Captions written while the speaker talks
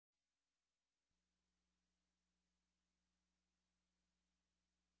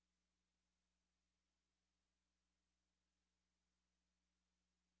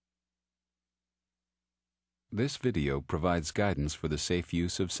This video provides guidance for the safe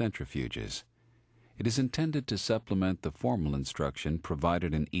use of centrifuges. It is intended to supplement the formal instruction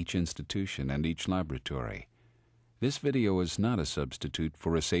provided in each institution and each laboratory. This video is not a substitute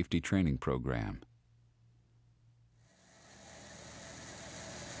for a safety training program.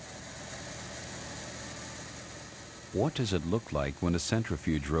 What does it look like when a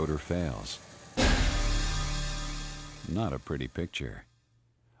centrifuge rotor fails? Not a pretty picture.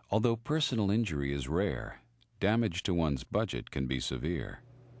 Although personal injury is rare, damage to one's budget can be severe.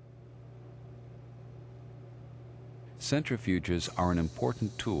 Centrifuges are an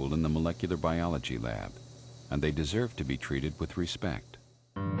important tool in the molecular biology lab, and they deserve to be treated with respect.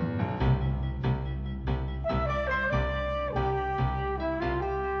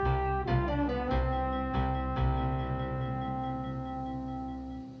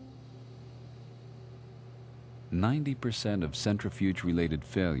 %90 of centrifuge-related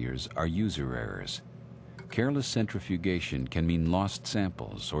failures are user errors. Careless centrifugation can mean lost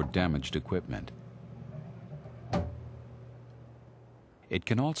samples or damaged equipment. It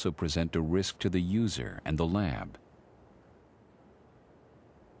can also present a risk to the user and the lab.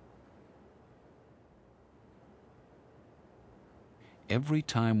 Every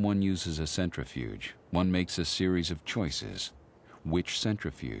time one uses a centrifuge, one makes a series of choices. Which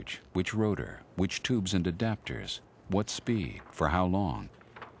centrifuge, which rotor, which tubes and adapters, what speed, for how long.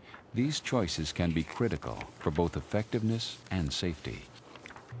 These choices can be critical for both effectiveness and safety.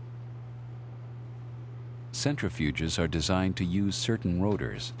 Centrifuges are designed to use certain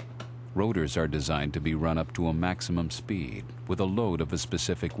rotors. Rotors are designed to be run up to a maximum speed with a load of a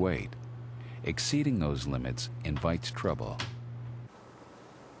specific weight. Exceeding those limits invites trouble.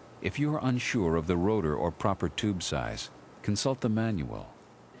 If you're unsure of the rotor or proper tube size, consult the manual.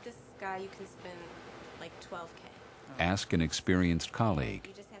 This guy you can spin like 12K. Ask an experienced colleague.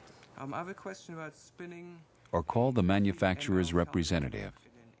 You just have to... I have a question about spinning. Or call the manufacturer's representative.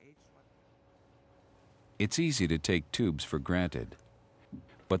 It's easy to take tubes for granted,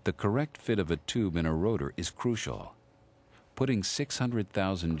 but the correct fit of a tube in a rotor is crucial. Putting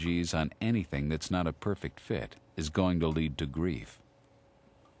 600,000 Gs on anything that's not a perfect fit is going to lead to grief.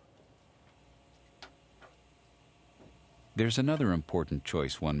 There's another important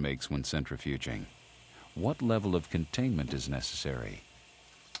choice one makes when centrifuging. What level of containment is necessary?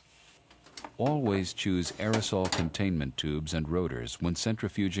 Always choose aerosol containment tubes and rotors when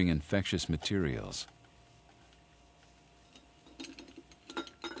centrifuging infectious materials.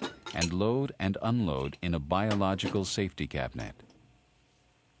 And load and unload in a biological safety cabinet.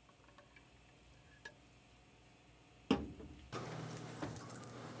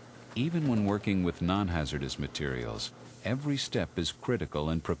 Even when working with non-hazardous materials, every step is critical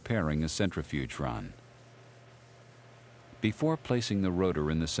in preparing a centrifuge run. Before placing the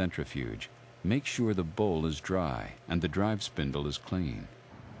rotor in the centrifuge, make sure the bowl is dry and the drive spindle is clean.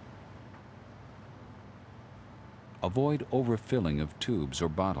 Avoid overfilling of tubes or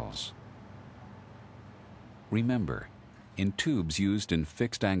bottles. Remember, in tubes used in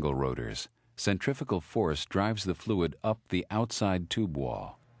fixed-angle rotors, centrifugal force drives the fluid up the outside tube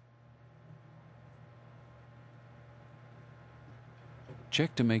wall.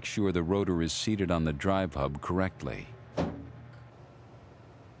 Check to make sure the rotor is seated on the drive hub correctly.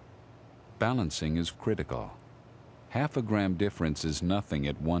 Balancing is critical. Half a gram difference is nothing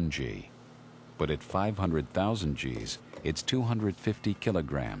at 1 G. But at 500,000 Gs, it's 250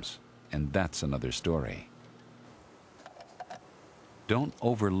 kilograms, and that's another story. Don't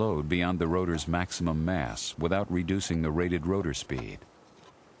overload beyond the rotor's maximum mass without reducing the rated rotor speed.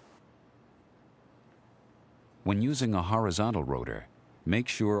 When using a horizontal rotor, make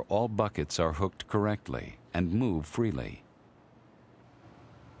sure all buckets are hooked correctly and move freely.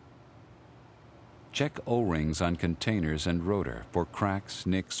 Check O-rings on containers and rotor for cracks,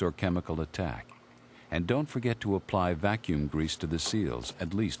 nicks, or chemical attack. And don't forget to apply vacuum grease to the seals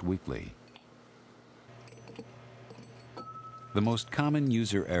at least weekly. The most common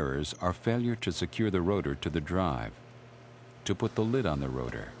user errors are failure to secure the rotor to the drive, to put the lid on the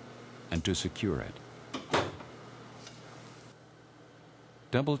rotor, and to secure it.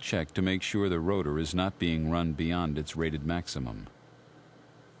 Double check to make sure the rotor is not being run beyond its rated maximum.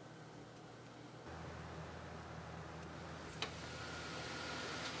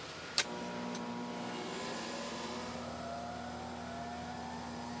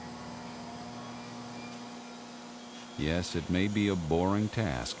 Yes, it may be a boring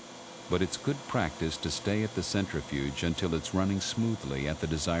task, but it's good practice to stay at the centrifuge until it's running smoothly at the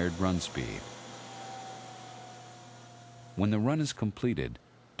desired run speed. When the run is completed,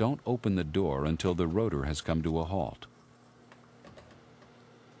 don't open the door until the rotor has come to a halt.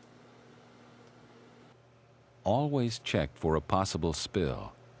 Always check for a possible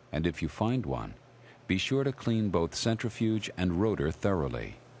spill, and if you find one, be sure to clean both centrifuge and rotor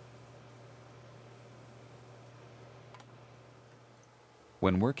thoroughly.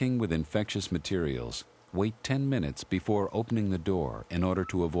 When working with infectious materials, wait 10 minutes before opening the door in order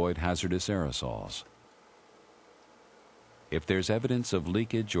to avoid hazardous aerosols. If there's evidence of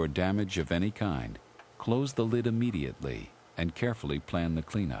leakage or damage of any kind, close the lid immediately and carefully plan the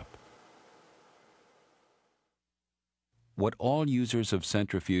cleanup. What all users of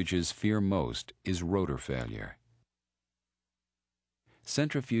centrifuges fear most is rotor failure.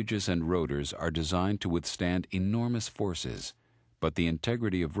 Centrifuges and rotors are designed to withstand enormous forces, but the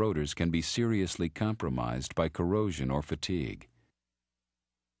integrity of rotors can be seriously compromised by corrosion or fatigue.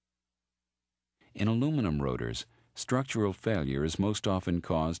 In aluminum rotors, structural failure is most often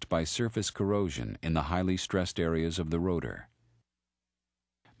caused by surface corrosion in the highly stressed areas of the rotor.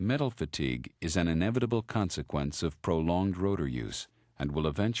 Metal fatigue is an inevitable consequence of prolonged rotor use and will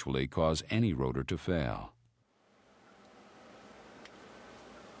eventually cause any rotor to fail.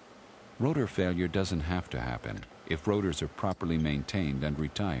 Rotor failure doesn't have to happen if rotors are properly maintained and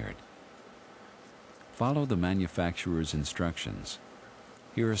retired. Follow the manufacturer's instructions.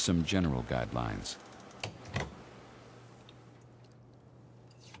 Here are some general guidelines.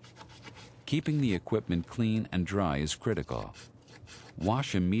 Keeping the equipment clean and dry is critical.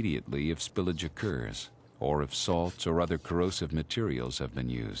 Wash immediately if spillage occurs, or if salts or other corrosive materials have been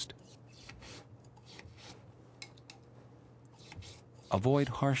used. Avoid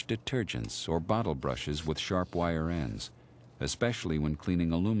harsh detergents or bottle brushes with sharp wire ends, especially when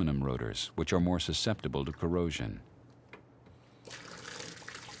cleaning aluminum rotors, which are more susceptible to corrosion.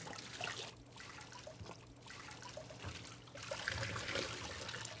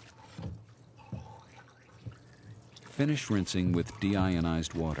 Finish rinsing with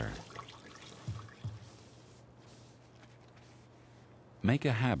deionized water. Make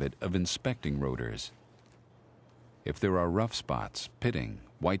a habit of inspecting rotors. If there are rough spots, pitting,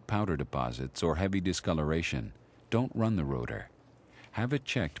 white powder deposits, or heavy discoloration, don't run the rotor. Have it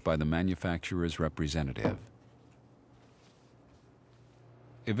checked by the manufacturer's representative.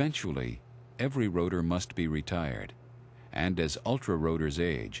 Eventually, every rotor must be retired, and as ultra rotors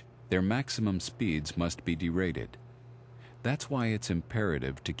age, their maximum speeds must be derated. That's why it's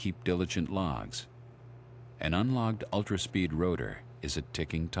imperative to keep diligent logs. An unlogged ultra-speed rotor is a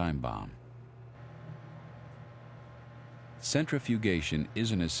ticking time bomb. Centrifugation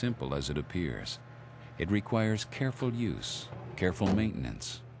isn't as simple as it appears. It requires careful use, careful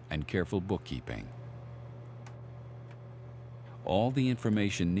maintenance, and careful bookkeeping. All the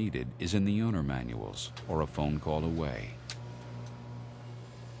information needed is in the owner manuals or a phone call away.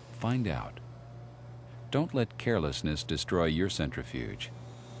 Find out. Don't let carelessness destroy your centrifuge.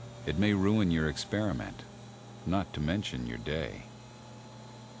 It may ruin your experiment, not to mention your day.